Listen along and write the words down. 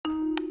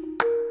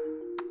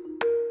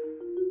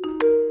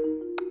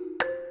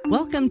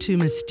Welcome to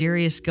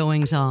Mysterious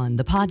Goings On,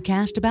 the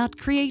podcast about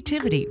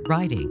creativity,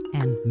 writing,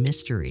 and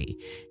mystery.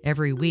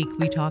 Every week,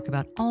 we talk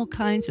about all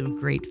kinds of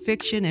great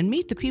fiction and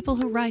meet the people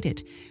who write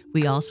it.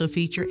 We also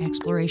feature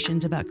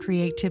explorations about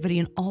creativity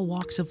in all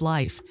walks of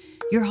life.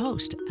 Your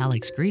host,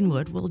 Alex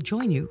Greenwood, will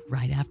join you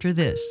right after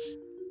this.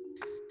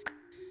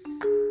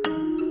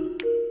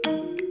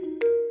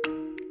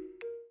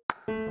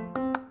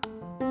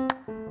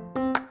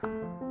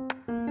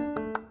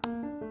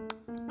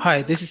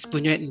 Hi, this is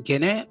Punyet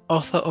Ngene,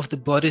 author of The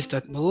Bodies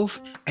That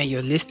Move, and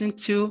you're listening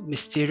to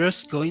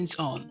Mysterious Goings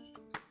On.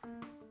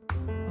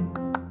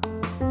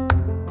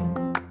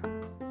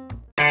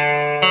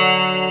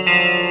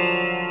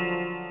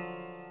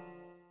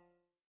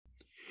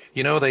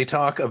 You know, they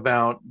talk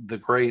about the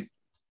great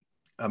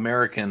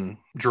American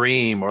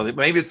dream, or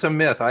maybe it's a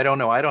myth. I don't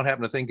know. I don't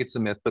happen to think it's a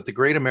myth, but the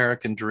great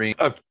American dream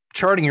of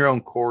charting your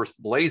own course,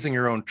 blazing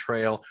your own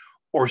trail,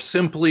 or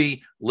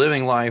simply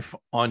living life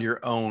on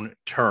your own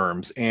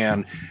terms.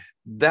 And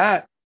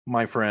that,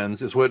 my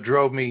friends, is what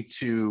drove me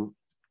to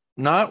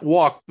not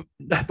walk,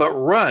 but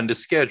run to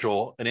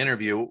schedule an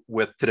interview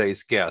with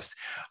today's guest.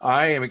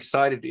 I am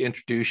excited to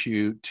introduce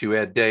you to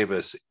Ed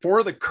Davis.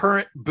 For the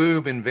current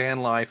boom in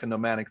van life and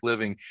nomadic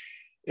living,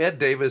 Ed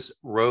Davis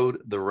rode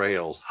the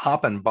rails,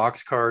 hopping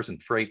boxcars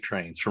and freight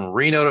trains from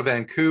Reno to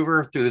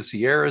Vancouver, through the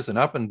Sierras and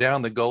up and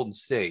down the Golden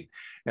State.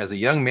 As a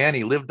young man,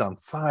 he lived on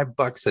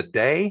 $5 a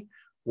day,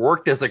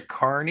 worked as a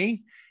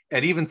carny,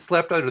 and even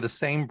slept under the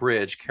same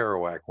bridge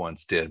Kerouac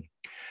once did.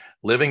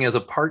 Living as a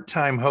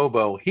part-time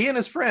hobo, he and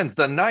his friends,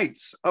 the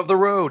Knights of the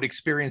Road,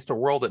 experienced a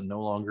world that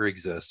no longer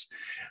exists.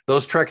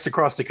 Those treks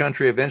across the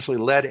country eventually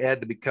led Ed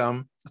to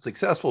become a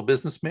successful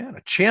businessman,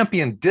 a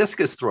champion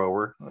discus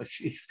thrower,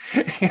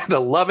 and a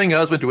loving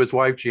husband to his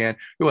wife, Jan,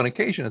 who on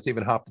occasion has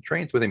even hopped the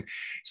trains with him.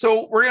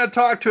 So we're going to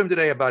talk to him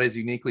today about his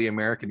uniquely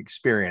American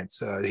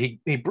experience. He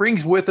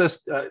brings with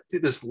us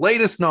this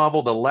latest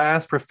novel, The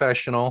Last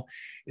Professional.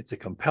 It's a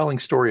compelling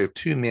story of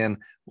two men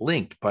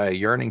linked by a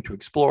yearning to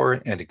explore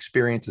and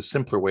experience a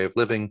simpler way of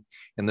living.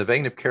 In the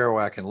vein of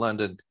Kerouac in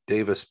London,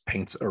 Davis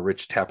paints a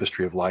rich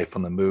tapestry of life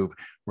on the move,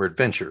 where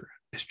adventure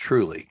is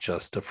truly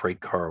just a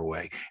freight car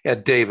away.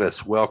 Ed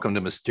Davis, welcome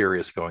to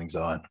Mysterious Goings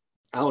On.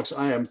 Alex,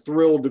 I am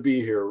thrilled to be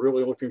here.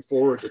 Really looking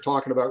forward to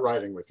talking about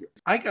writing with you.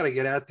 I got to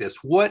get at this.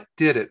 What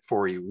did it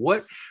for you?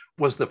 What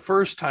was the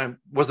first time?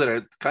 Was it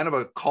a kind of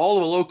a call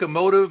of a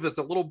locomotive as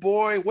a little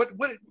boy? What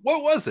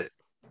was it?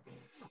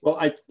 Well,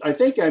 I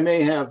think I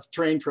may have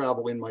train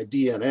travel in my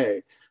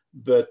DNA,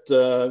 but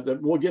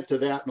we'll get to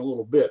that in a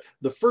little bit.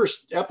 The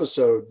first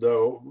episode,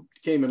 though,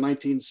 came in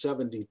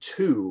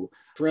 1972.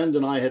 A friend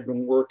and I had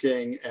been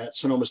working at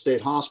Sonoma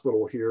State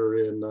Hospital here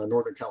in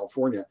Northern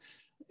California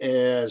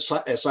as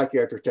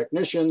psychiatric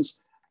technicians.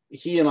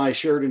 He and I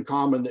shared in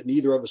common that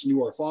neither of us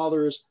knew our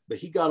fathers, but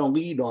he got a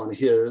lead on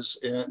his,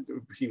 and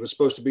he was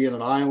supposed to be in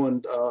an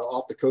island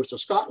off the coast of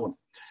Scotland.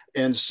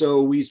 And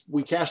so we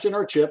cashed in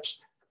our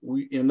chips.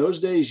 In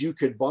those days, you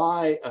could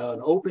buy an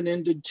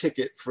open-ended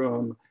ticket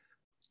from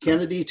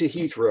Kennedy to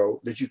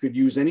Heathrow that you could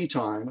use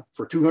anytime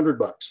for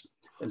 $200.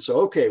 And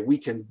so, okay, we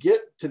can get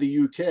to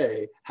the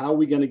UK. How are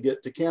we going to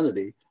get to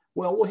Kennedy?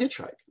 Well, we'll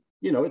hitchhike.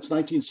 You know, it's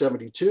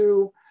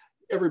 1972.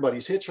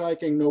 Everybody's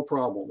hitchhiking, no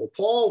problem. Well,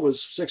 Paul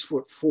was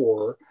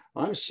 6'4".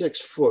 I'm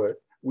 6 foot.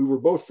 We were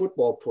both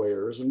football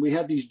players, and we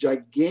had these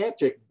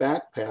gigantic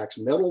backpacks,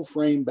 metal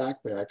frame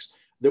backpacks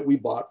that we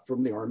bought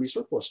from the Army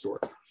surplus store.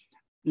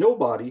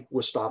 Nobody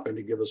was stopping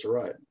to give us a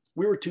ride.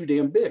 We were too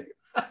damn big.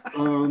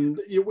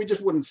 We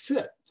just wouldn't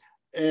fit.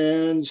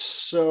 And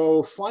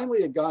so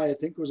finally, a guy, I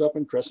think was up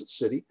in Crescent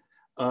City,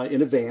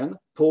 in a van,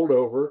 pulled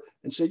over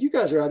and said, "You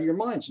guys are out of your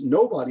minds.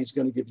 Nobody's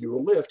going to give you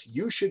a lift.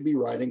 You should be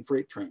riding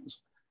freight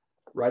trains."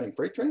 Riding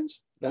freight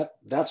trains?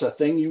 That's a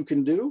thing you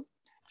can do.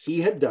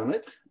 He had done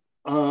it.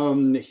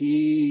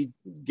 He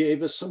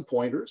gave us some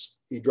pointers.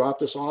 He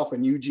dropped us off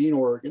in Eugene,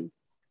 Oregon.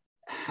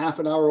 Half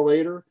an hour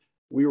later,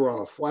 we were on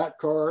a flat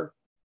car,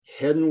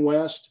 heading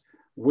west,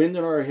 wind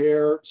in our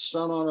hair,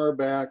 sun on our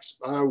backs.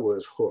 I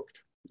was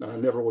hooked. I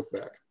never looked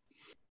back.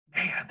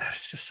 Man, that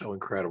is just so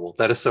incredible.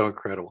 That is so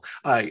incredible.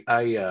 I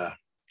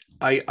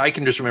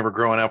can just remember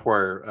growing up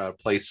where a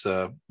place,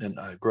 and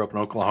I grew up in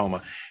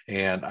Oklahoma,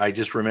 and I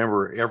just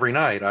remember every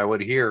night I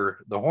would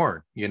hear the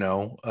horn, and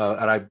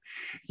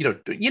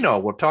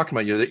we're talking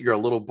about you're a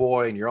little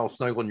boy and you're all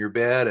snuggled in your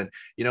bed, and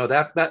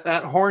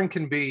that horn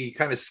can be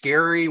kind of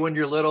scary when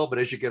you're little, but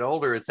as you get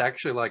older, it's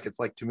actually like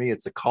to me,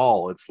 it's a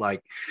call. It's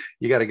like,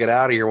 you got to get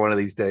out of here one of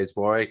these days,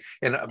 boy.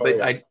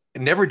 I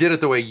never did it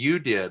the way you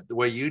did.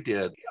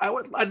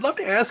 I'd love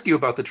to ask you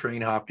about the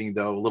train hopping,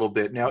 though, a little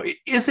bit. Now,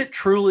 is it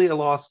truly a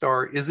lost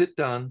art? Is it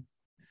done?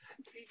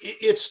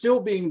 It's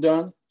still being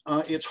done.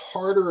 It's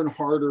harder and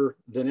harder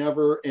than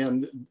ever.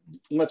 And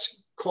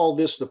let's call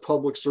this the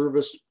public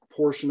service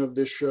portion of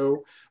this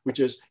show, which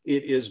is,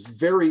 it is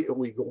very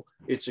illegal.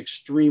 It's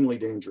extremely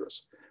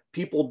dangerous.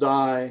 People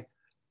die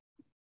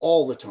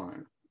all the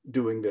time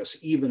doing this,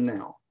 even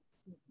now.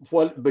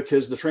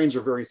 Because the trains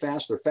are very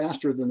fast. They're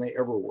faster than they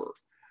ever were.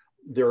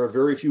 There are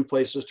very few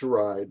places to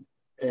ride,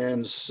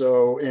 And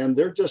so, and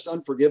they're just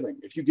unforgiving.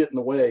 If you get in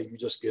the way, you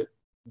just get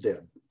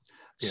dead.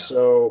 Yeah.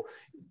 So,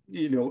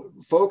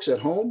 folks at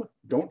home,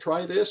 don't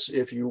try this.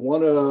 If you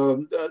want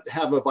to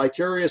have a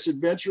vicarious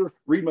adventure,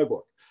 read my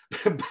book.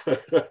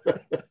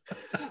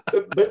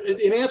 but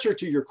in answer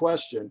to your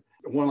question,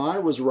 when I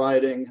was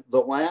writing, the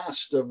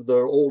last of the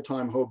old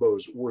time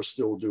hobos were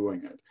still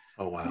doing it.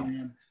 Oh, wow.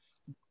 And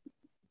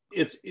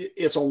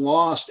it's a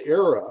lost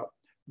era.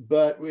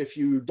 But if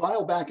you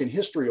dial back in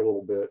history a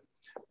little bit,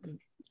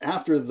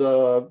 after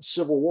the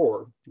Civil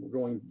War, we're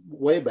going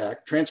way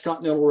back,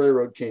 Transcontinental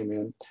Railroad came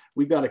in.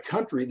 We've got a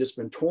country that's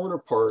been torn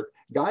apart,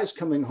 guys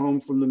coming home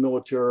from the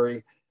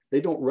military, they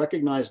don't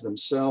recognize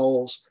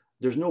themselves,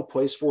 there's no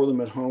place for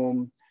them at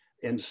home.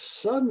 And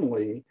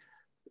suddenly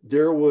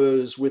there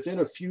was,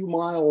 within a few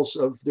miles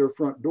of their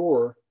front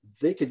door,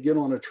 they could get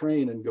on a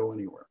train and go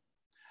anywhere.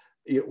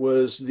 It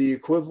was the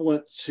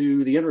equivalent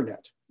to the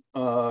internet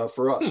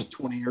for us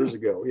 20 years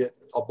ago. It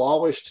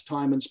abolished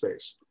time and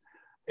space.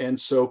 And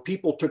so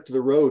people took to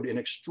the road in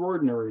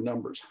extraordinary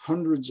numbers,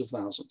 hundreds of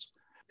thousands.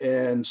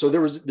 And so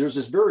there's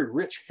this very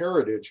rich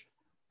heritage.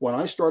 When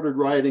I started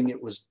writing,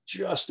 it was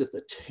just at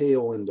the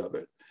tail end of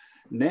it.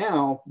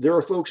 Now there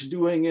are folks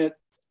doing it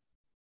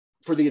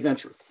for the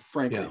adventure,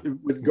 frankly,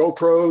 with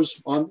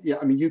GoPros on. Yeah,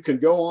 I mean, you can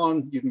go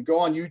on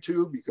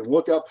YouTube, you can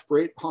look up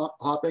freight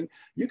hopping.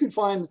 You can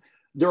find,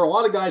 there are a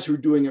lot of guys who are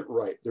doing it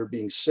right. They're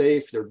being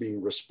safe, they're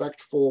being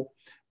respectful.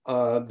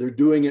 They're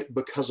doing it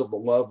because of the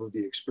love of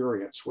the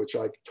experience, which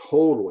I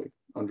totally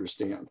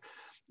understand.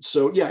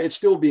 So yeah, it's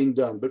still being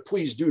done, but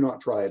please do not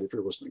try it if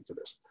you're listening to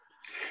this.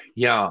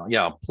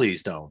 Yeah,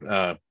 please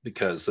don't,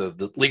 because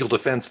the Legal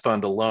Defense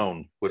Fund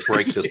alone would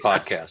break this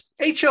podcast.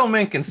 H.L.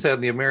 Mencken said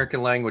in the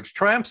American language,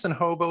 tramps and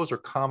hobos are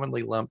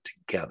commonly lumped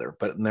together,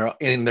 but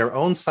in their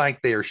own psyche,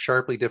 they are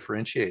sharply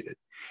differentiated.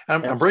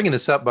 I'm bringing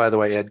this up, by the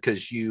way, Ed,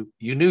 because you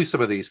knew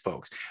some of these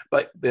folks,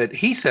 but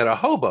he said a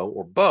hobo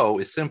or beau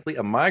is simply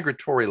a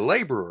migratory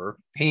laborer.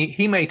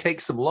 He may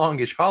take some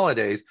longish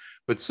holidays,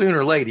 but sooner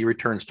or later he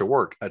returns to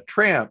work. A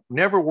tramp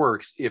never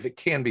works if it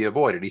can be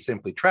avoided. He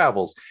simply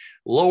travels.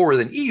 Lower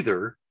than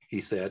either, he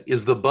said,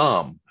 is the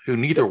bum who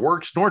neither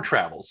works nor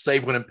travels,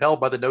 save when impelled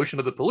by the notion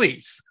of the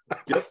police.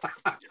 Yep.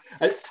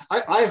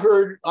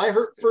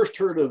 I first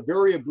heard a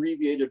very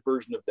abbreviated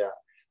version of that.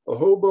 A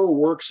hobo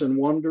works and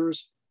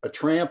wonders. A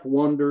tramp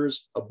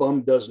wonders, a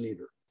bum does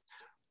neither.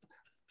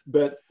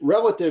 But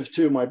relative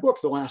to my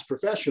book, The Last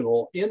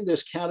Professional, in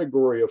this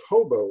category of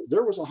hobo,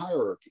 there was a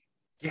hierarchy.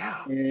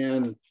 Yeah.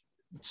 And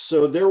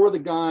so there were the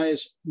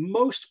guys,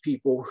 most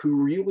people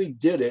who really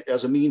did it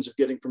as a means of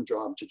getting from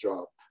job to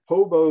job.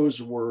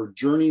 Hobos were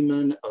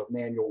journeymen of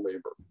manual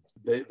labor.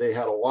 They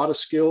had a lot of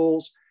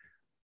skills.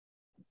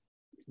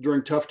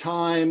 During tough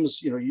times,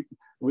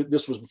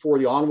 this was before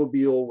the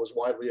automobile was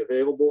widely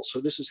available. So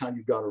this is how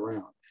you got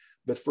around.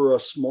 But for a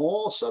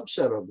small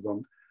subset of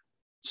them,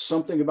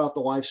 something about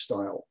the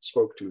lifestyle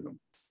spoke to them.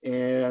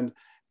 And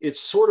it's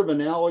sort of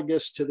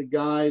analogous to the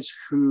guys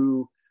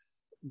who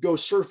go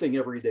surfing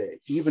every day,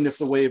 even if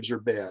the waves are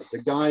bad. The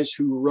guys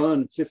who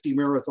run 50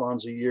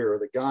 marathons a year,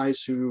 the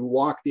guys who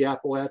walk the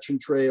Appalachian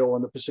Trail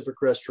and the Pacific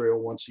Crest Trail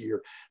once a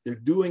year. They're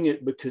doing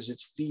it because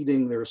it's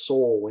feeding their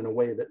soul in a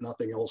way that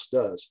nothing else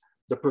does.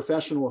 The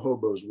professional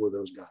hobos were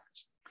those guys.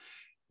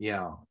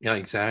 Yeah,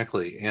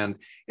 exactly. And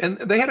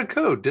they had a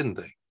code, didn't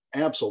they?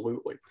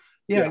 Absolutely.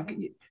 Yeah.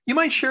 You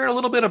might share a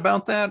little bit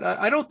about that.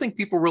 I don't think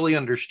people really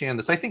understand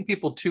this. I think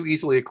people too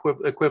easily make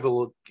the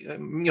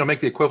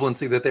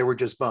equivalency that they were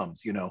just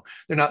bums.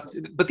 They're not.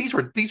 But these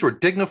were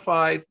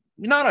dignified.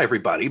 Not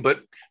everybody,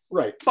 but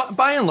right.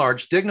 By and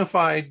large,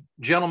 dignified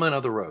gentlemen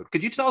of the road.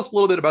 Could you tell us a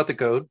little bit about the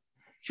code?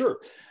 Sure.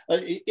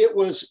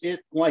 It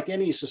like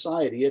any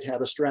society, it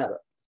had a strata,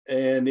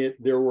 and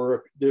there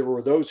were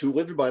those who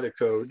lived by the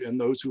code and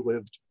those who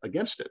lived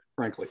against it.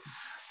 Frankly.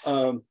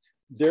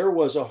 There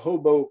was a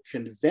hobo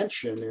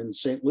convention in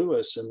St.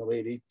 Louis in the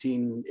late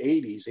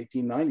 1880s,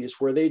 1890s,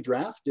 where they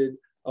drafted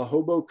a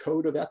hobo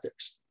code of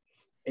ethics.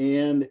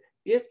 And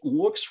it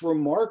looks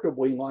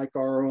remarkably like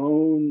our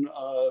own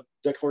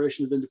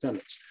Declaration of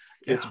Independence.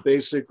 Yeah. It's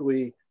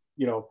basically,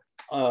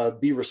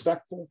 be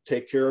respectful,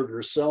 take care of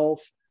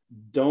yourself,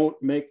 don't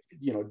make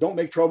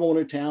trouble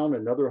in a town.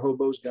 Another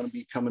hobo's going to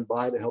be coming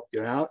by to help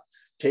you out.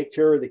 Take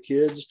care of the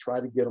kids,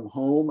 try to get them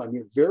home. I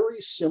mean, very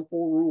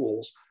simple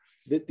rules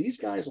that these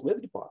guys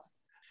lived by.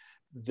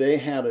 They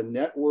had a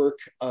network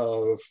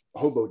of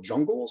hobo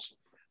jungles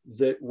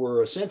that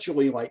were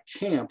essentially like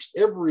camps.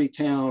 Every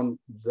town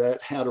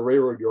that had a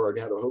railroad yard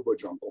had a hobo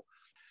jungle.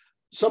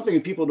 Something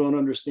that people don't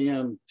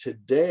understand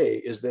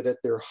today is that at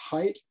their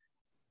height,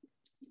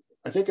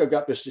 I think I've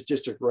got the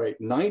statistic right,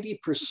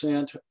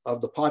 90%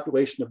 of the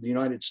population of the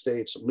United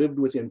States lived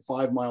within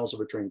 5 miles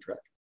of a train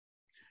track.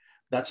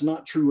 That's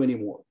not true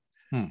anymore.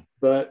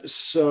 But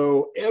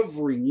so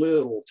every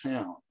little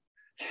town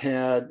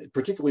had,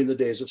 particularly in the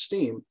days of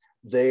steam,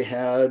 they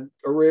had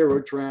a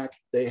railroad track,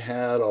 they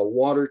had a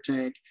water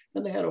tank,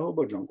 and they had a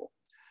hobo jungle.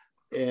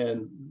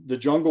 And the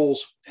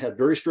jungles had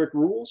very strict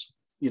rules.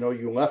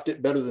 You left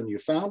it better than you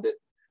found it.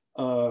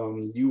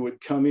 You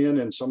would come in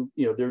and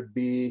there'd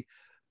be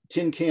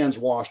tin cans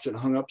washed and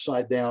hung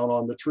upside down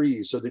on the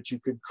trees so that you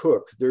could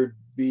cook. There'd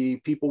be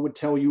people would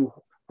tell you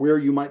where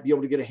you might be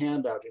able to get a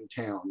handout in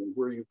town and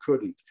where you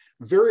couldn't.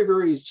 Very,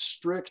 very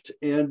strict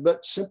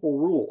but simple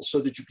rules so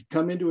that you could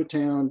come into a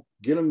town,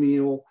 get a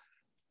meal,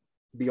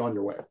 be on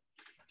your way.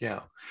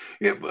 Yeah.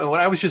 What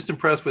I was just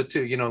impressed with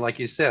too, like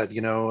you said,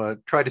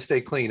 try to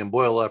stay clean and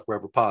boil up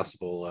wherever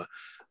possible.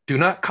 Do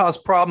not cause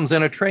problems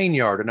in a train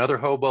yard. Another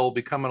hobo will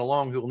be coming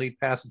along who will need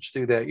passage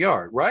through that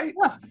yard, right?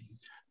 Yeah.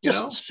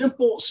 Just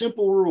simple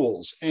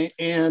rules.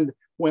 And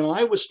when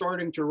I was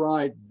starting to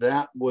ride,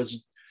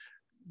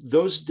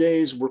 those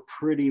days were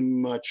pretty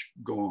much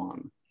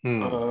gone.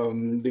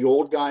 The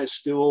old guys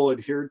still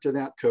adhered to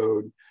that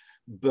code,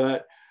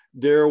 but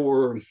there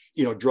were,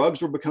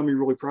 drugs were becoming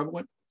really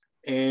prevalent.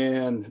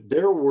 And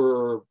there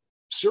were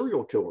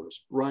serial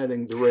killers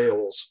riding the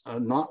rails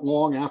not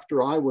long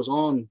after I was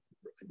on,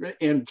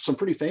 and some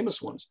pretty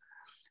famous ones,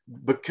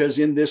 because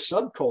in this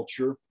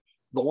subculture,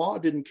 the law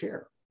didn't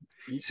care.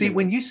 See,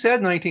 when you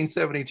said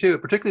 1972,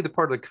 particularly the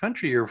part of the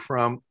country you're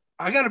from,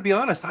 I got to be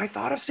honest, I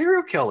thought of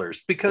serial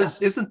killers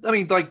because you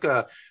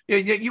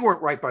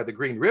weren't right by the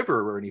Green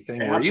River or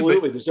anything.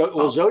 Absolutely.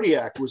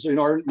 Zodiac was in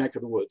our neck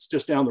of the woods,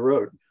 just down the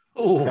road.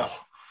 Oh,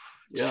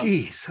 yeah.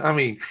 Jeez. I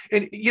mean,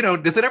 and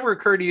does it ever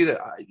occur to you that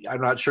I'm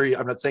not sure,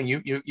 I'm not saying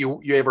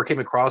you ever came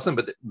across them,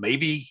 but that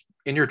maybe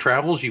in your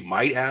travels, you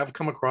might have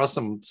come across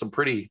some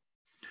pretty.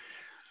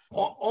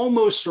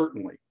 Almost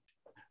certainly.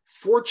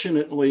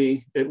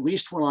 Fortunately, at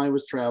least when I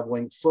was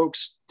traveling,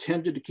 folks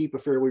tended to keep a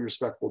fairly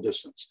respectful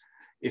distance.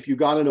 If you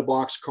got in a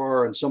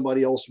boxcar and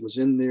somebody else was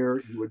in there,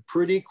 you would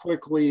pretty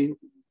quickly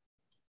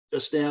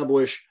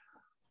establish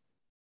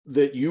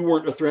that you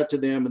weren't a threat to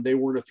them and they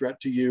weren't a threat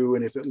to you.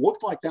 And if it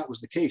looked like that was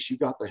the case, you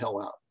got the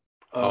hell out.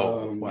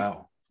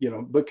 Wow.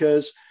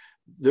 Because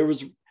it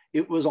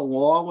was a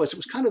lawless, it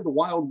was kind of the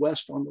Wild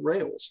West on the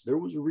rails. There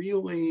was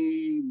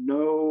really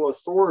no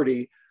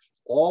authority.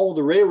 All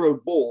the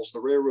railroad bulls,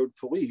 the railroad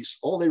police,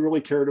 all they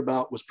really cared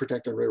about was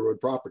protecting railroad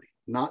property,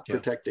 not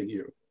protecting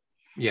you.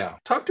 Yeah.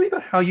 Talk to me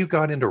about how you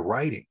got into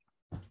writing.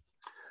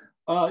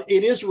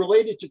 It is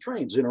related to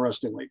trains,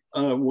 interestingly.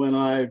 When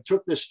I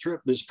took this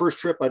first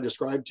trip I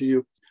described to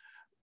you,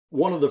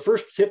 one of the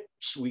first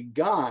tips we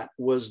got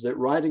was that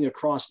riding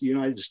across the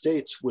United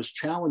States was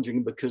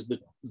challenging because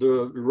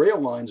the rail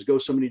lines go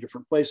so many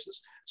different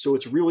places. So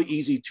it's really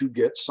easy to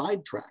get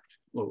sidetracked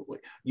locally.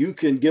 You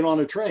can get on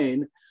a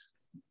train,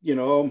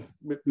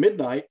 at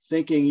midnight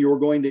thinking you're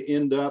going to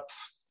end up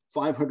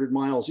 500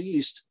 miles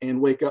east and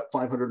wake up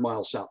 500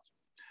 miles south.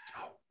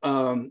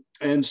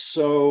 And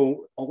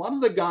so a lot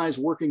of the guys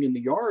working in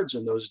the yards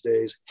in those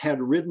days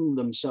had ridden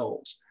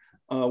themselves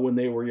when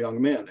they were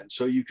young men. And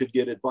so you could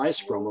get advice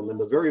from them. And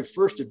the very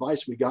first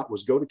advice we got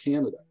was go to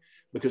Canada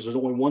because there's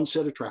only one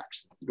set of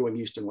tracks going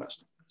east and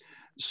west.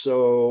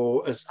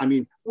 So,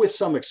 with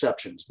some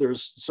exceptions,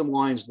 there's some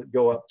lines that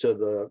go up to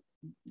the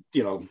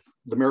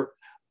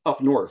up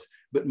north,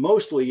 but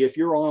mostly if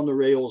you're on the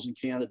rails in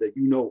Canada,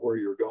 you know where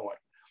you're going.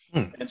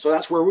 And so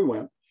that's where we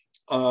went.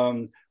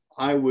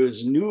 I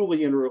was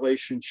newly in a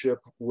relationship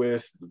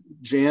with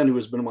Jan, who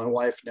has been my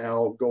wife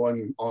now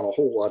going on a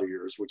whole lot of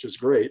years, which is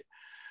great.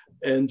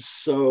 And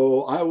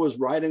so I was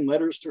writing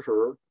letters to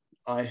her.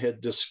 I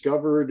had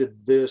discovered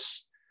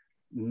this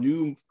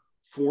new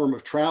form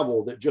of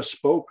travel that just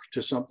spoke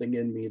to something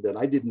in me that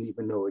I didn't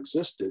even know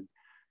existed.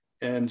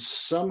 And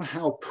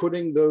somehow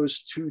putting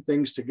those two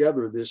things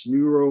together, this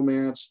new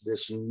romance,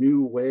 this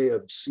new way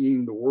of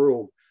seeing the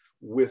world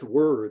with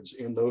words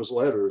in those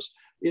letters,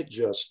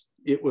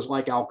 it was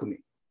like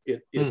alchemy.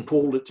 It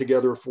pulled it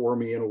together for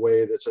me in a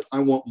way that said, I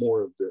want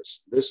more of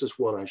this. This is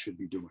what I should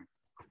be doing.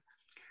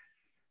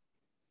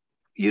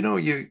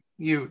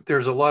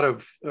 There's a lot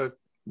of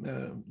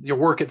your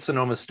work at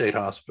Sonoma State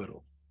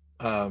Hospital.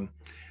 And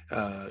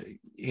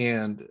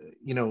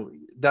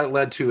that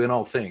led to In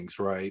All Things,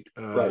 right?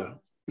 Right.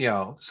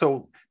 Yeah.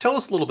 So tell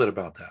us a little bit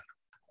about that.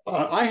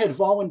 I had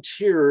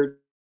volunteered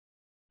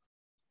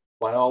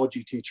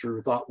biology teacher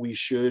who thought we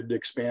should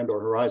expand our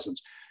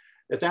horizons.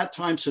 At that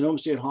time, Sonoma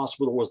State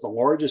Hospital was the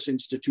largest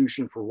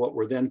institution for what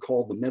were then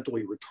called the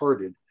mentally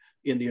retarded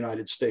in the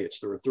United States.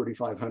 There were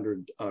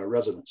 3,500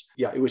 residents.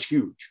 Yeah, it was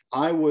huge.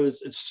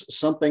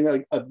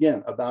 Something,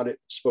 again, about it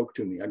spoke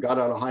to me. I got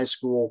out of high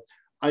school.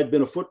 I'd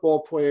been a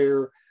football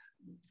player,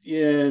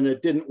 and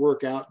it didn't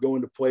work out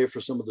going to play for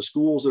some of the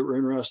schools that were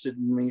interested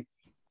in me.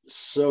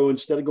 So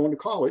instead of going to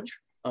college,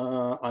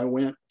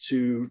 I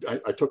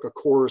took a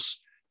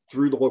course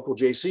through the local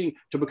JC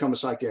to become a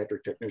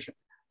psychiatric technician.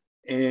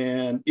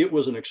 And it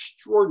was an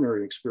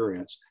extraordinary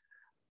experience.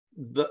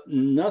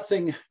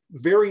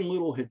 Very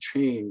little had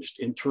changed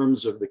in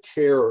terms of the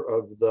care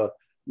of the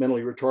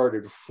mentally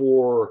retarded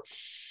for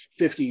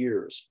 50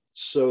 years.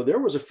 So there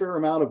was a fair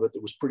amount of it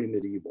that was pretty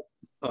medieval.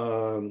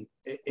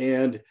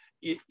 And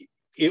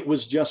it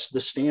was just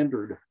the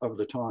standard of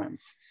the time.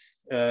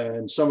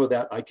 And some of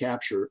that I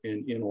capture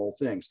in All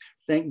Things.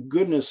 Thank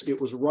goodness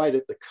it was right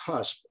at the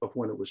cusp of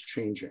when it was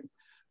changing.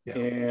 Yeah.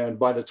 And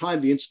by the time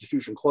the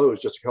institution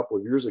closed just a couple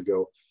of years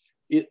ago,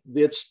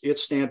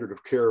 its standard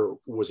of care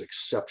was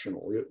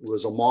exceptional. It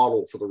was a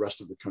model for the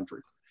rest of the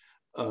country.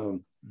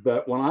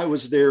 But when I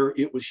was there,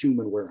 it was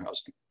human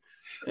warehousing.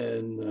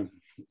 And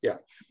yeah.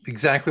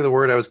 Exactly the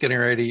word I was getting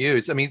ready to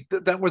use. I mean,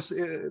 there was,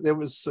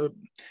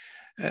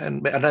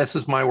 and this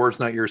is my words,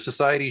 not yours.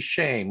 Society's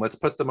shame. Let's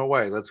put them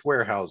away. Let's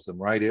warehouse them.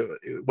 Right?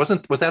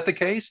 Was that the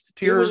case?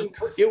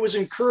 It was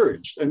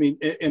encouraged. I mean,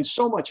 and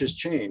so much has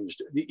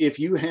changed. If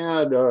you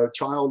had a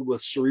child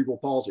with cerebral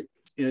palsy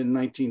in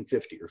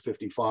 1950 or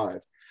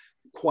 55,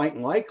 quite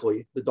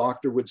likely the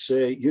doctor would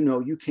say,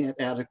 you can't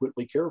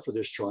adequately care for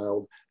this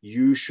child.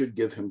 You should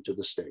give him to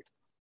the state.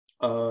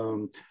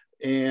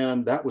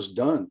 And that was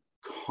done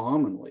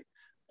commonly.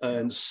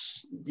 And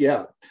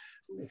yeah,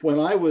 when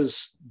I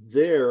was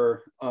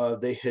there,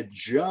 they had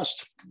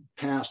just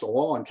passed a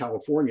law in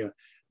California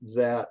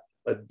that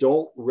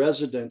adult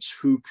residents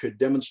who could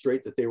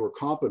demonstrate that they were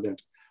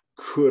competent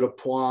could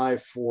apply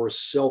for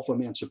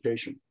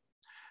self-emancipation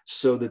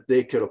so that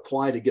they could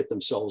apply to get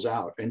themselves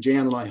out. And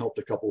Jan and I helped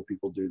a couple of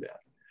people do that.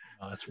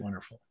 Oh, that's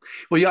wonderful.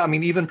 Well, yeah, I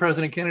mean, even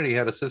President Kennedy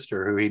had a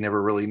sister who he never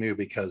really knew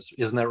because,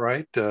 isn't that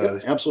right? Yeah,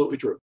 absolutely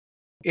true.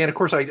 And of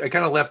course, I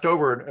kind of leapt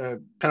over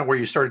kind of where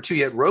you started too.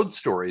 You had Road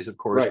Stories, of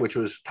course, right, which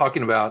was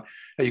talking about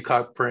how you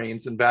caught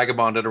planes and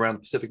vagabonded around the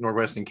Pacific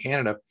Northwest in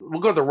Canada. We'll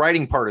go to the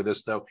writing part of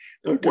this, though.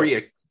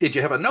 Okay. Did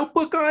you have a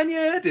notebook on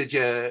you? Did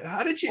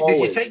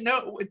you take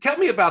note? Tell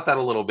me about that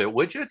a little bit,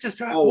 would you?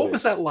 Just what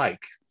was that like?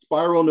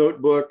 Spiral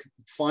notebook,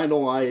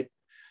 Finalite,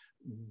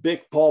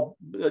 Bic ball.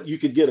 You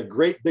could get a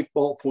great Bic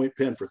ballpoint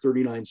pen for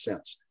 39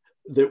 cents.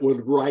 That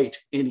would write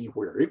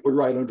anywhere. It would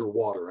write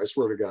underwater, I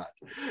swear to God.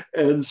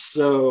 And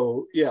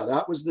so, yeah,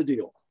 that was the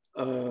deal.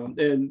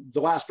 And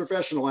The Last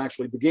Professional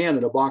actually began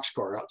in a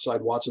boxcar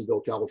outside Watsonville,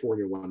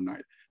 California one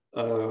night.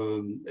 I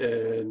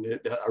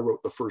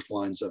wrote the first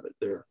lines of it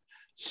there.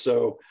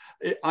 So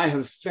I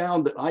have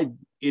found that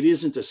it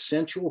isn't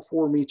essential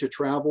for me to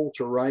travel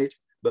to write,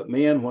 but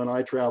man, when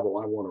I travel,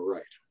 I want to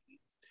write.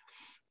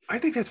 I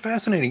think that's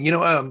fascinating.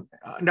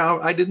 Now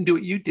I didn't do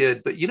what you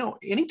did, but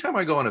anytime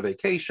I go on a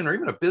vacation or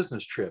even a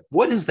business trip,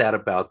 what is that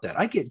about that?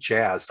 I get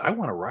jazzed. I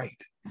want to write.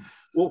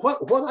 Well,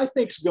 what I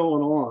think's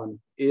going on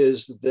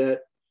is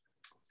that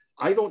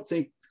I don't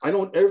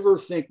ever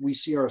think we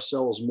see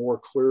ourselves more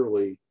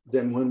clearly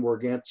than when we're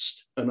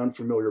against an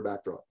unfamiliar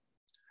backdrop.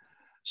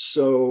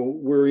 So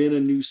we're in a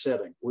new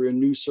setting, we're in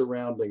new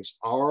surroundings.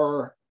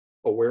 Our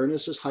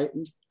awareness is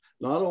heightened,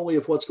 not only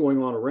of what's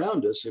going on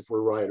around us, if we're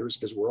writers,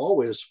 because we're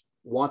always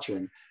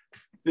watching,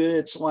 but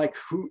it's like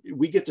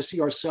we get to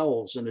see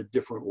ourselves in a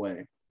different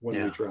way when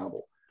we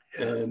travel.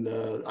 And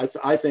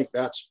I think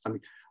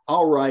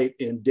I'll write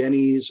in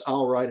Denny's,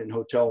 I'll write in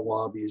hotel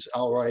lobbies,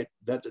 I'll write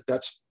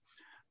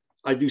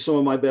I do some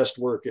of my best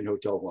work in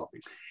hotel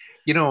lobbies.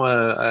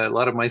 A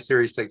lot of my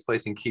series takes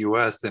place in Key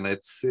West, and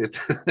it's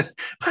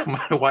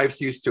my wife's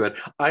used to it.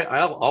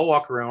 I'll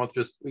walk around with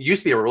it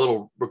used to be a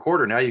little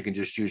recorder. Now you can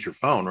just use your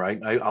phone, right?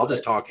 I'll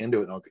just talk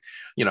into it.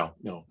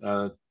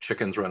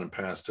 Chickens running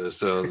past us.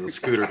 The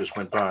scooter just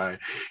went by.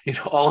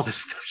 All of this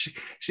stuff.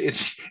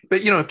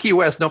 But Key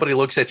West, nobody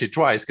looks at you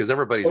twice because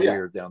everybody's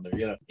weird down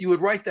there. You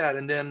would write that,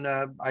 and then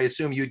I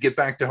assume you'd get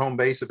back to home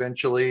base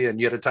eventually, and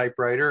you had a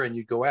typewriter, and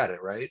you'd go at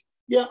it, right?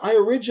 Yeah, I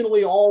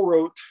originally all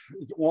wrote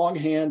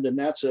longhand, and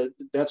that's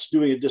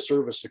doing a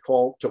disservice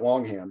to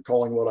longhand,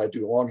 calling what I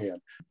do longhand.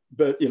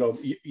 But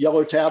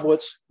yellow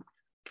tablets.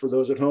 For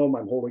those at home,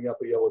 I'm holding up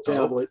a yellow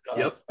tablet.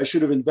 Yep. I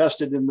should have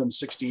invested in them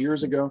 60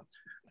 years ago.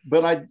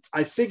 But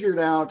I figured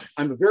out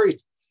I'm a very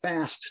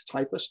fast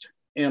typist,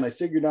 and I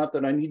figured out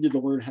that I needed to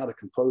learn how to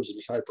compose in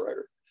a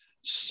typewriter.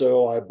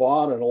 So I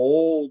bought an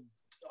old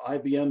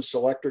IBM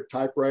Selectric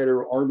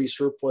typewriter, Army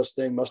surplus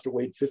thing, must have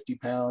weighed 50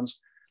 pounds,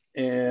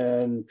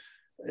 and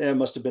it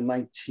must have been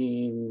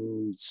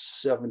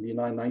 1979,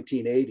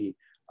 1980.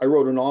 I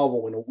wrote a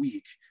novel in a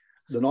week.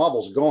 The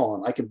novel's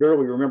gone. I can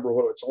barely remember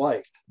what it's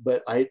like,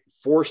 but I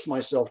forced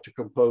myself to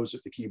compose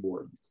at the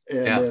keyboard.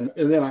 And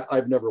then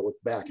I've never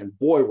looked back. And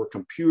boy, were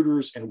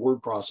computers and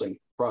word processing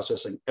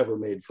ever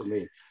made for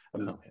me.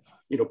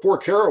 Poor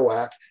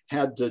Kerouac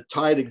had to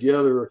tie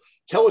together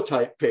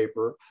teletype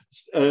paper,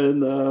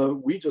 and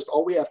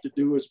all we have to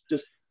do is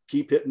just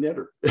keep hitting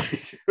enter.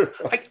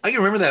 I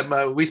can remember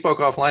that we spoke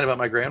offline about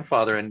my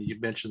grandfather, and you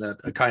mentioned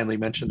that, kindly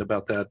mentioned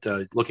about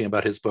that, looking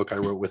about his book I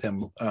wrote with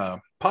him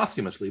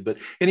posthumously. But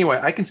anyway,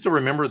 I can still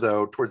remember,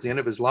 though, towards the end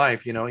of his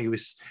life, he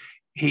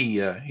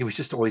was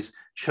just always,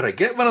 should I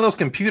get one of those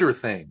computer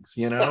things,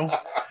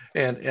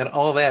 and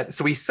all that.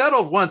 So he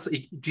settled once.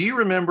 Do you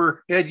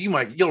remember, Ed?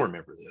 You'll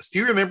remember this. Do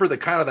you remember the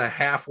kind of the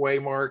halfway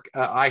mark?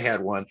 I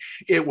had one.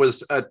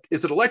 It's an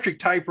electric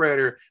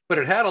typewriter, but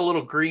it had a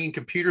little green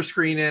computer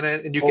screen in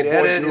it, and you could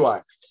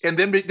edit. And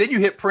then you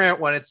hit print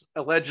when it's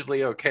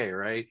allegedly okay,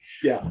 right?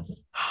 Yeah.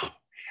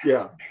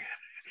 Yeah.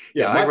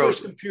 Yeah, my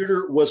first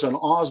computer was an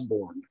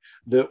Osborne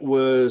that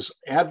was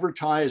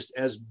advertised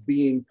as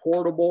being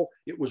portable.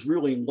 It was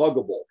really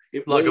luggable.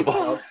 It weighed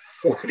about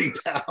 40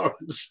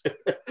 pounds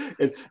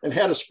and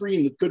had a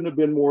screen that couldn't have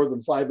been more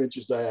than 5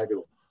 inches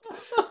diagonal.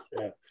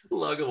 Yeah.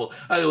 Luggable.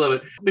 I love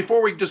it.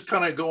 Before we just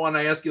kind of go on,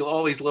 I ask you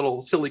all these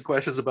little silly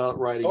questions about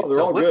writing. Oh,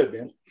 they're all good,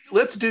 man.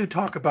 Let's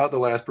talk about The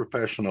Last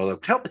Professional.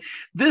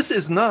 This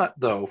is not,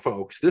 though,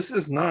 folks. This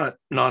is not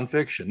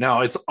nonfiction.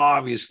 Now, it's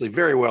obviously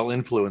very well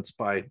influenced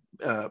by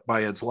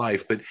Ed's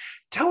life, but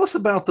tell us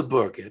about the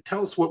book.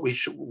 Tell us what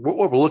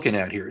we're looking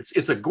at here.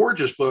 It's a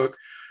gorgeous book,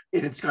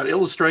 and it's got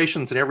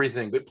illustrations and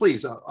everything. But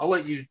please, I'll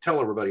let you tell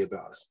everybody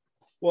about it.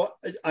 Well,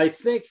 I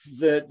think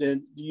that,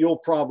 and you'll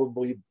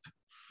probably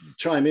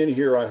chime in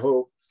here, I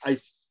hope.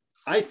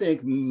 I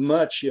think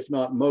much, if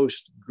not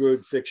most,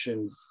 good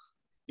fiction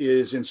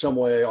is in some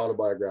way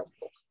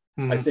autobiographical.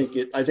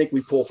 Mm-hmm. I think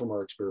we pull from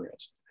our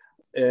experience.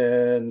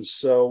 And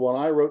so when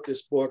I wrote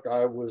this book,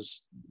 I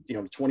was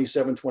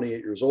 27, 28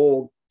 years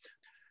old.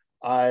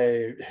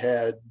 I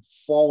had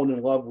fallen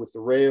in love with the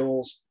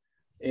rails,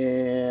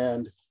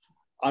 and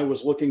I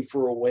was looking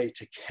for a way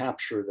to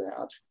capture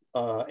that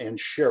and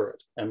share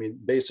it. I mean,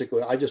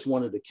 basically, I just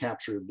wanted to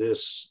capture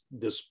this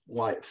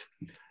life.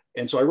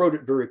 And so I wrote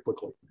it very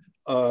quickly.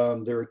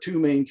 There are two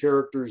main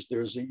characters.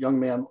 There's a young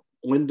man,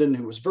 Lyndon,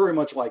 who was very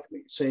much like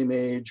me, same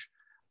age,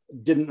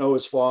 didn't know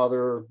his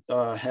father,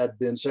 had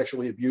been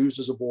sexually abused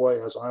as a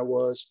boy, as I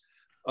was.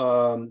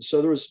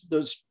 So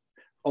there's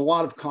a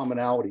lot of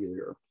commonality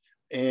there.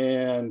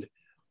 And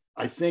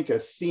I think a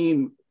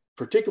theme,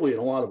 particularly in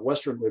a lot of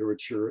Western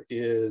literature,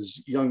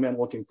 is young men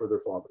looking for their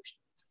fathers.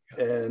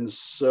 And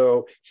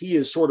so he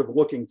is sort of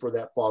looking for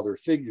that father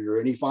figure,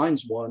 and he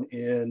finds one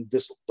in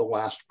The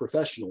Last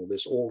Professional,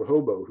 this old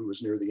hobo who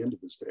is near the end of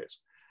his days.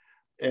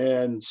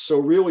 And so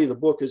really the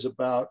book is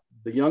about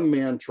the young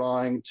man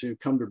trying to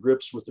come to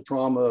grips with the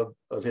trauma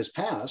of his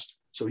past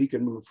so he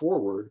can move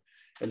forward,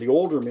 and the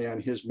older man,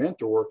 his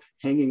mentor,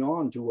 hanging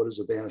on to what is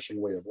a vanishing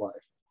way of life.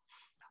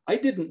 I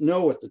didn't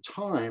know at the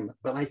time,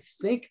 but I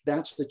think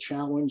that's the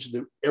challenge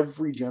that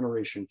every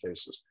generation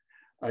faces.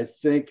 I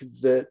think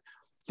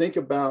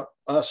about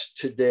us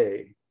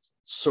today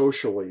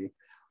socially.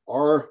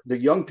 The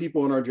young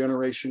people in our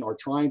generation are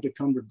trying to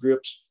come to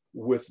grips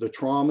with the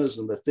traumas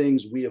and the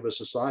things we as a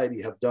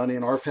society have done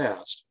in our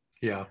past.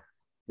 Yeah.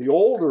 The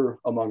older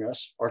among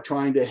us are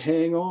trying to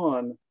hang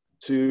on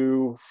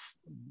to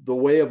the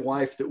way of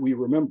life that we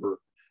remember,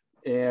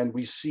 and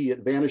we see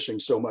it vanishing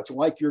so much.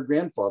 Like your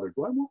grandfather,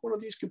 do I want one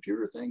of these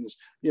computer things?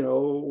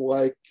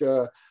 I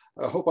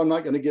hope I'm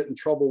not going to get in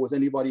trouble with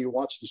anybody who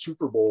watched the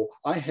Super Bowl.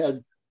 I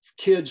had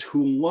kids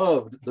who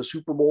loved the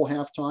Super Bowl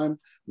halftime.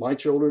 My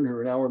children, who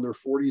are now in their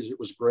 40s, it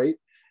was great.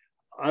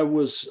 I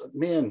was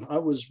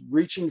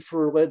reaching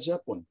for Led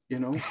Zeppelin,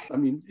 I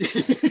mean.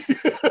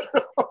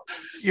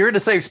 You're in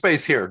a safe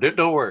space here.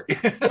 Don't worry.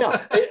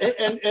 Yeah.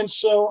 And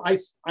so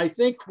I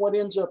think what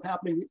ends up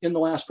happening in The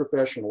Last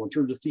Professional in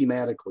terms of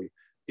thematically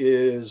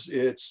is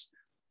it's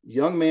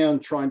young man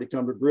trying to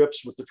come to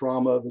grips with the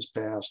trauma of his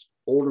past,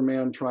 older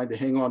man trying to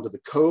hang on to the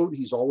code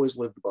he's always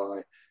lived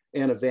by,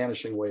 and a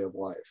vanishing way of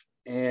life,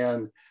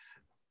 and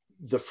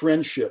the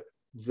friendship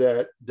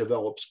that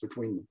develops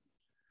between them.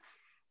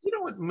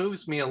 What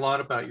moves me a lot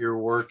about your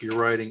work, your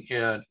writing,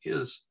 Ed,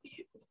 is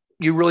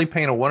you really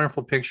paint a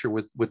wonderful picture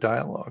with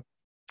dialogue.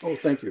 Oh,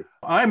 thank you.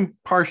 I'm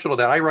partial to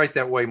that. I write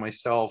that way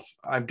myself.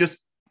 I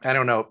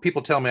don't know.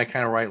 People tell me I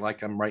kind of write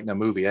like I'm writing a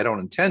movie. I don't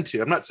intend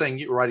to. I'm not saying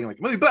you're writing like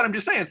a movie, but I'm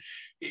just saying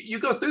you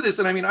go through this.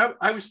 And I mean,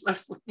 I was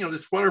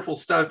this wonderful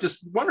stuff,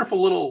 just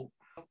wonderful little,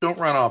 don't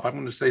run off. I'm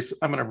going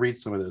to read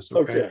some of this.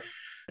 Okay.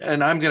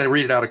 And I'm going to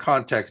read it out of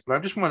context, but I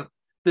just want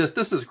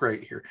this is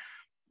great here.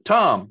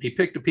 Tom, he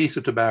picked a piece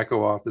of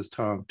tobacco off his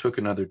tongue, took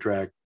another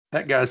drag.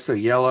 That guy's so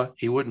yellow,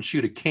 he wouldn't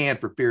shoot a can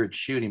for fear it'd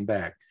shoot him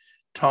back.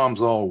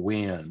 Tom's all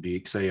wind, he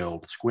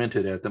exhaled,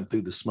 squinted at them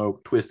through the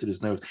smoke, twisted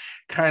his nose.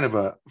 Kind of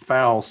a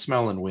foul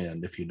smelling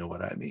wind, if you know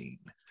what I mean.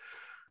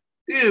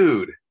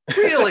 Dude,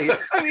 really?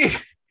 I mean,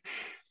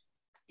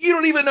 you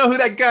don't even know who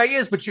that guy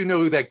is, but you know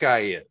who that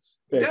guy is.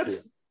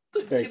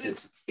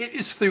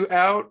 It's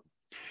throughout.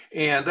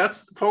 And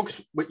that's, folks,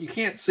 what you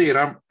can't see it.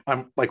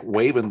 I'm like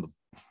waving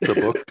the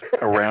book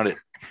around it.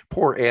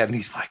 Poor Ed, and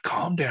he's like,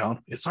 calm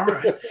down, it's all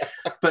right.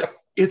 But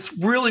it's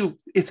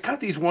got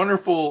these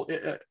wonderful,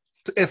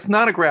 it's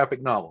not a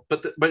graphic novel,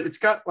 but it's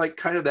got like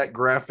kind of that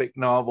graphic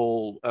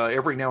novel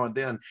every now and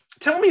then.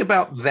 Tell me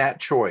about that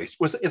choice.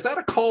 Is that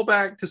a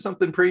callback to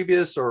something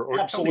previous, or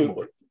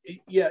Absolutely.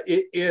 Yeah,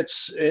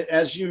 it's,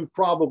 as you've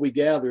probably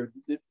gathered,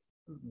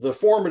 the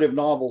formative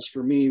novels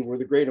for me were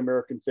the great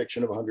American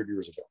fiction of 100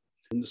 years ago.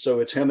 And so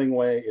it's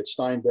Hemingway, it's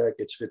Steinbeck,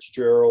 it's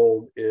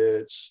Fitzgerald,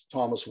 it's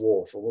Thomas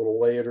Wolfe. A little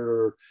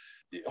later,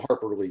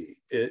 Harper Lee.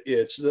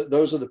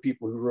 Those are the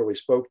people who really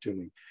spoke to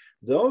me.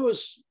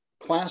 Those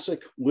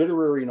classic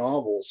literary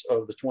novels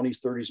of the 20s,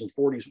 30s, and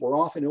 40s were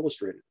often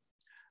illustrated.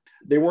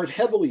 They weren't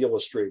heavily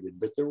illustrated,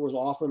 but there was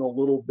often a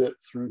little bit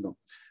through them.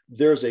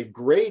 There's a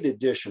great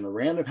edition, a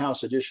Random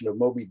House edition of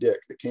Moby Dick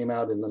that came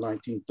out in the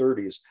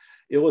 1930s,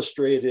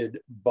 illustrated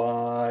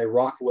by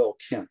Rockwell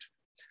Kent.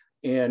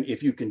 And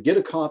if you can get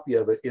a copy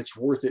of it, it's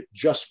worth it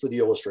just for the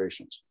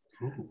illustrations.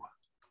 Ooh.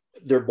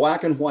 They're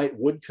black and white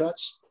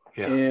woodcuts.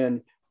 Yeah.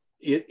 And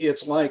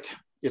it's like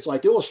It's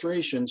like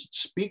illustrations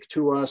speak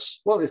to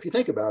us. Well, if you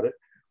think about it,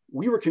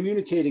 we were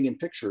communicating in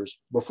pictures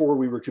before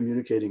we were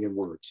communicating in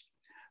words.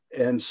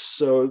 And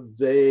so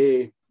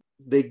they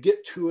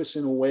get to us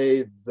in a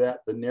way that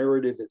the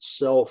narrative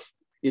itself,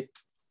 it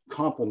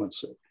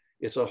complements it.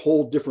 It's a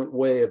whole different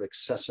way of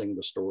accessing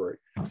the story.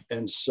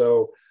 And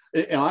so,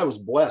 and I was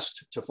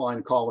blessed to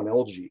find Colin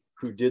Elgee,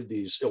 who did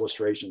these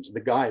illustrations. The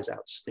guy is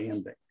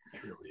outstanding. He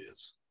really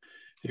is.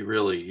 He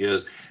really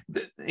is.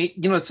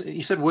 You know,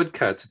 you said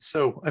woodcuts. It's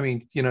so, I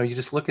mean, you know, you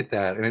just look at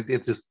that and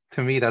it just,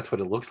 to me, that's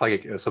what it looks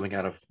like, something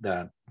out of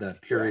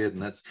that period.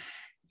 And that's,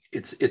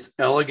 it's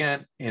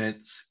elegant and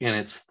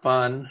it's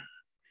fun,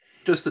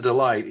 just a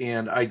delight.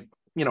 And I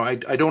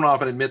don't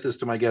often admit this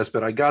to my guests,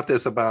 but I got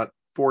this about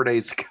 4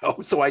 days ago,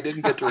 so I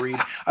didn't get to read.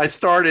 I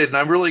started and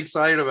I'm really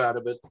excited about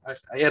it, but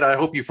Ed, I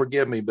hope you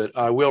forgive me, but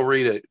I will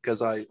read it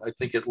because I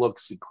think it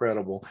looks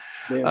incredible.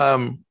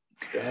 Man.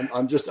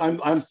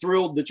 I'm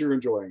thrilled that you're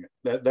enjoying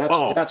it.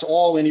 That's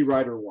all any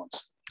writer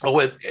wants. Oh,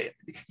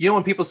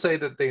 when people say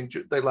that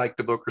they liked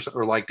the book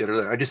or liked it,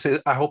 I just say,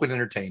 I hope it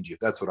entertained you.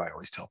 That's what I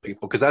always tell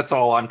people, because that's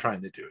all I'm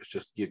trying to do is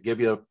just give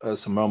you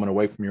some moment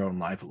away from your own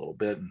life a little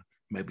bit, and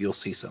maybe you'll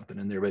see something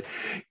in there. But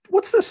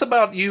what's this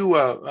about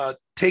you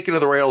taking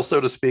to the rails,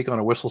 so to speak, on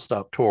a Whistle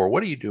Stop tour?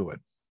 What are you doing?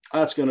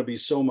 That's going to be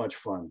so much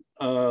fun.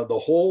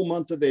 The whole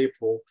month of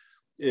April,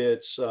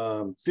 it's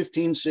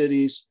 15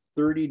 cities,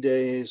 30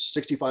 days,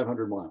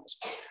 6,500 miles.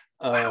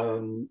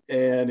 And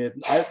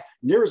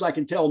near as I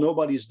can tell,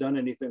 nobody's done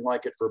anything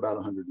like it for about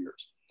 100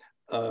 years.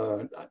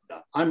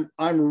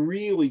 I'm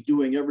really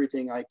doing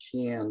everything I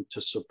can to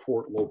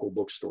support local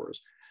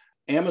bookstores.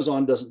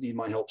 Amazon doesn't need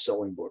my help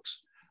selling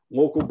books.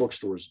 Local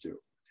bookstores do.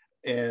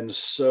 And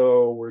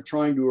so we're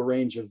trying to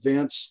arrange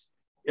events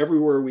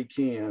everywhere we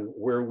can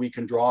where we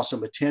can draw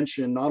some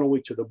attention, not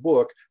only to the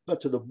book,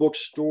 but to the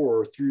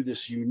bookstore through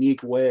this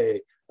unique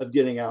way of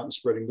getting out and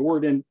spreading the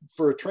word. And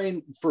for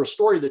a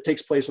story that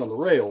takes place on the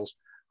rails,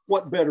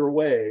 what better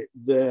way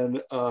than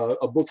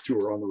a book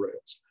tour on the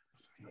rails?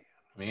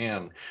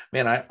 Man,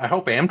 I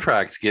hope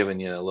Amtrak's giving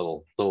you a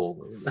little. Well,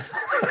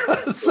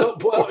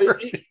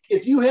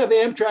 if you have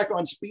Amtrak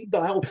on speed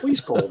dial,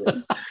 please call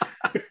them.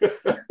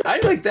 I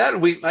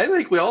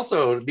think we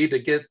also need to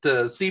get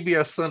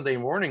CBS Sunday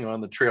Morning on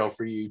the trail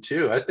for you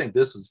too. I think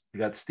this has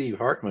got Steve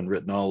Hartman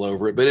written all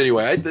over it. But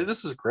anyway,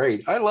 this is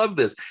great. I love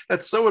this.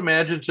 That's so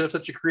imaginative,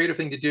 such a creative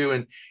thing to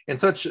do, and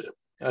such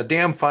a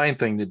damn fine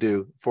thing to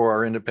do for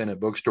our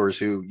independent bookstores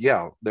who,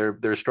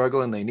 they're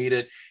struggling, they need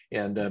it.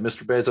 And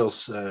Mr.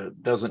 Bezos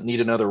doesn't need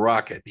another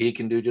rocket. He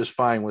can do just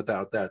fine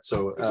without that.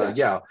 So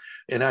exactly.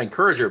 And I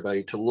encourage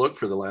everybody to look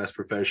for The Last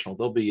Professional.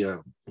 There'll be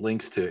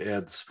links to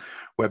Ed's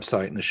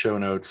website in the show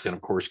notes. And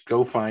of course,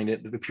 go find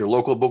it. If your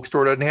local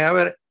bookstore doesn't have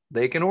it,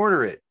 they can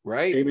order it,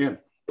 right? Amen.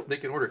 They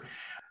can order it.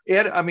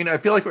 Ed, I mean, I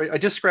feel like I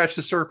just scratched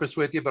the surface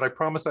with you, but I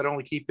promise I'd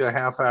only keep you a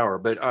half hour.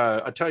 But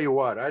I tell you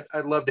what,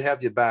 I'd love to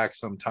have you back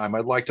sometime.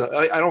 I'd like to.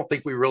 I don't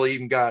think we really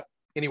even got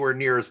anywhere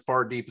near as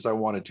far deep as I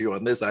wanted to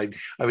on this. I've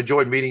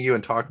enjoyed meeting you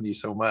and talking to you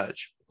so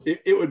much.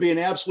 It would be an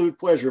absolute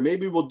pleasure.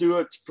 Maybe we'll do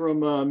it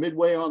from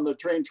midway on the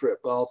train trip.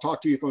 I'll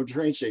talk to you from a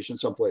train station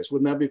someplace.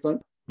 Wouldn't that be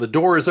fun? The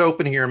door is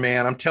open here,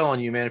 man. I'm telling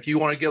you, man, if you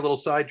want to get a little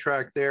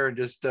sidetracked there and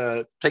just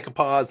take a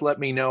pause, let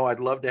me know. I'd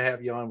love to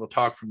have you on. We'll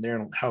talk from there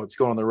and how it's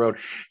going on the road.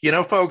 You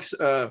know, folks,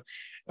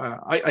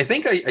 I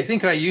think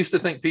I used to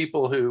think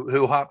people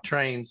who hop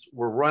trains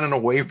were running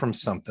away from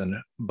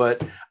something,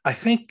 but I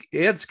think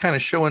Ed's kind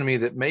of showing me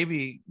that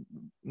maybe,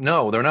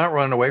 no, they're not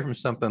running away from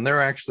something.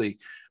 They're actually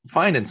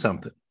finding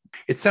something.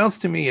 It sounds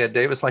to me, Ed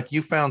Davis, like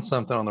you found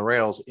something on the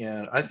rails,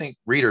 and I think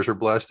readers are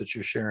blessed that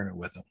you're sharing it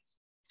with them.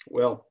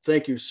 Well,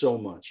 thank you so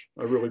much.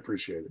 I really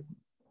appreciate it.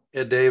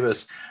 Ed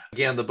Davis.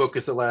 Again, the book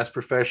is The Last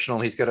Professional.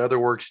 He's got other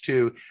works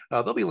too.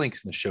 There'll be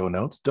links in the show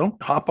notes.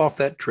 Don't hop off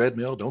that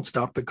treadmill. Don't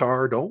stop the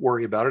car. Don't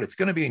worry about it. It's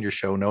going to be in your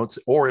show notes,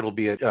 or it'll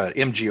be at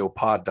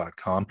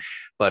mgopod.com,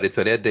 but it's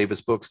at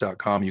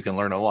eddavisbooks.com. You can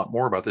learn a lot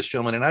more about this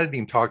gentleman. And I didn't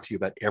even talk to you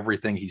about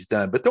everything he's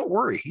done, but don't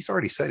worry. He's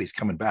already said he's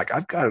coming back.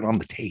 I've got it on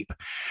the tape.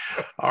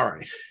 All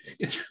right.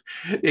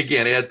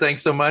 Again, Ed,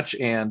 thanks so much.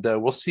 And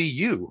we'll see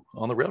you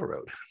on the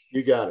railroad.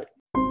 You got it.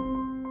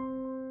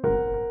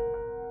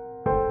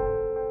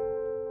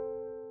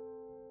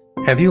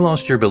 Have you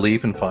lost your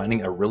belief in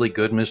finding a really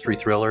good mystery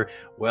thriller?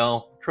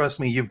 Well, trust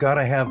me, you've got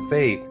to have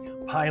faith.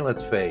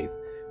 Pilot's faith.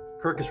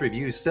 Kirkus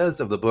Reviews says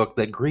of the book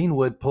that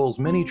Greenwood pulls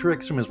many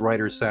tricks from his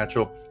writer's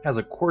satchel, has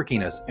a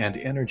quirkiness and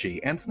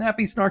energy, and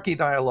snappy, snarky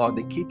dialogue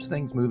that keeps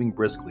things moving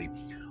briskly.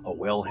 A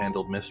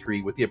well-handled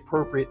mystery with the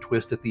appropriate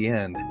twist at the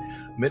end.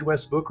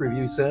 Midwest Book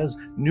Review says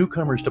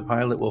newcomers to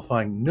Pilot will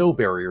find no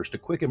barriers to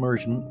quick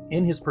immersion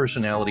in his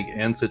personality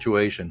and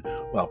situation,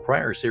 while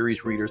prior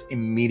series readers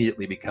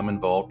immediately become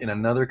involved in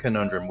another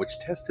conundrum which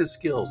tests his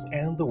skills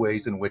and the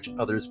ways in which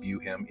others view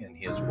him in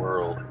his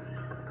world.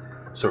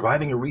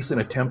 Surviving a recent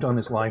attempt on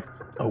his life,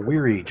 a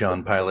weary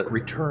John Pilot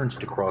returns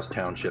to Cross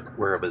Township,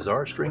 where a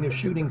bizarre string of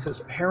shootings has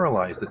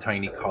paralyzed the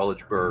tiny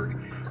college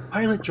burg.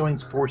 Pilot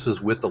joins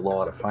forces with the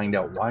law to find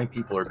out why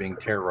people are being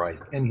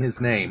terrorized in his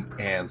name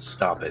and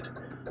stop it.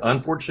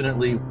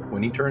 Unfortunately,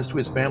 when he turns to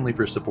his family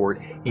for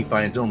support, he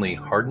finds only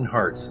hardened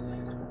hearts.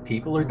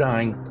 People are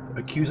dying,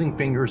 accusing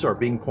fingers are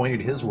being pointed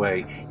his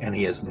way, and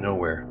he has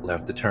nowhere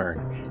left to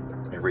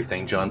turn.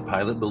 Everything John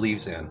Pilot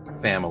believes in,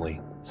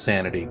 family,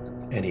 sanity,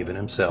 and even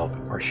himself,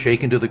 are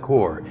shaken to the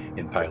core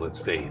in Pilot's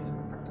faith.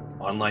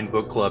 Online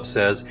Book Club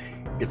says,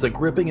 "It's a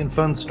gripping and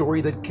fun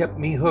story that kept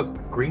me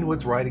hooked.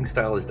 Greenwood's writing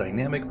style is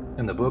dynamic,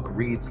 and the book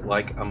reads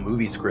like a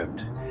movie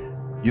script."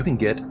 You can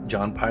get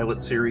John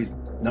Pilot Series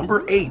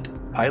number 8,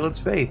 Pilot's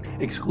Faith,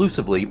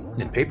 exclusively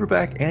in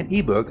paperback and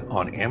ebook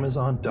on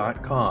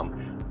Amazon.com.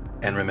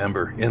 And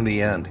remember, in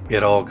the end,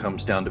 it all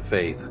comes down to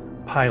faith.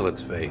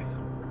 Pilot's Faith.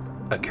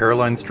 A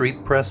Caroline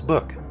Street Press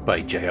book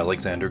by J.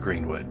 Alexander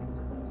Greenwood.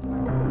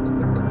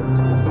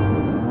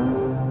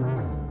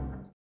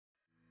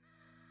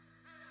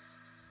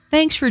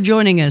 Thanks for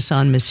joining us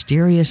on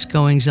Mysterious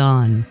Goings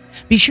On.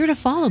 Be sure to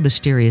follow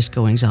Mysterious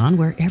Goings On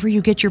wherever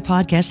you get your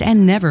podcast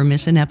and never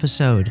miss an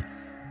episode.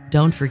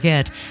 Don't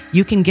forget,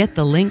 you can get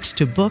the links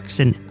to books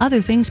and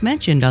other things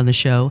mentioned on the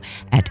show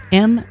at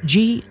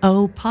mgopod.com.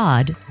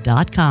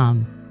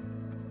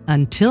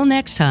 Until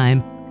next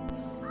time,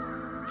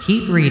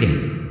 keep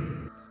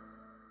reading.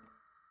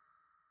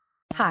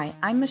 Hi,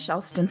 I'm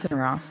Michelle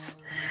Stinson-Ross,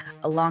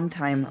 a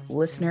longtime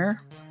listener,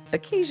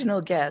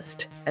 occasional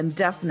guest, and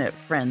definite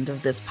friend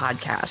of this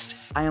podcast.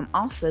 I am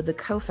also the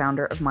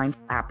co-founder of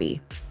Mindful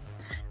Appy.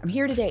 I'm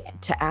here today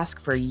to ask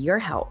for your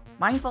help.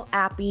 Mindful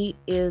Appy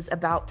is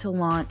about to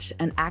launch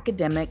an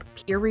academic,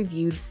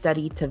 peer-reviewed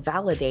study to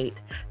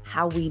validate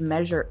how we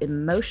measure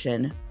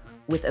emotion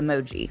with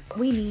emoji.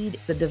 We need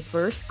the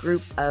diverse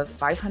group of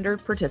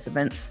 500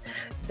 participants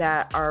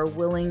that are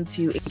willing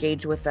to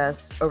engage with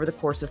us over the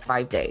course of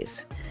 5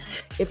 days.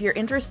 If you're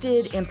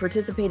interested in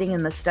participating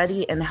in the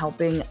study and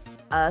helping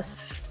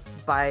us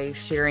by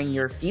sharing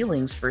your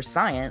feelings for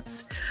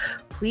science,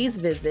 please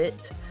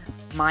visit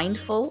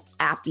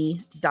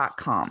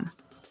mindfulappy.com.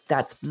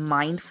 That's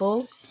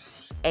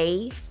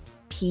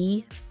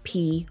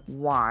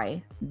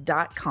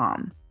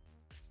mindfulappy.com.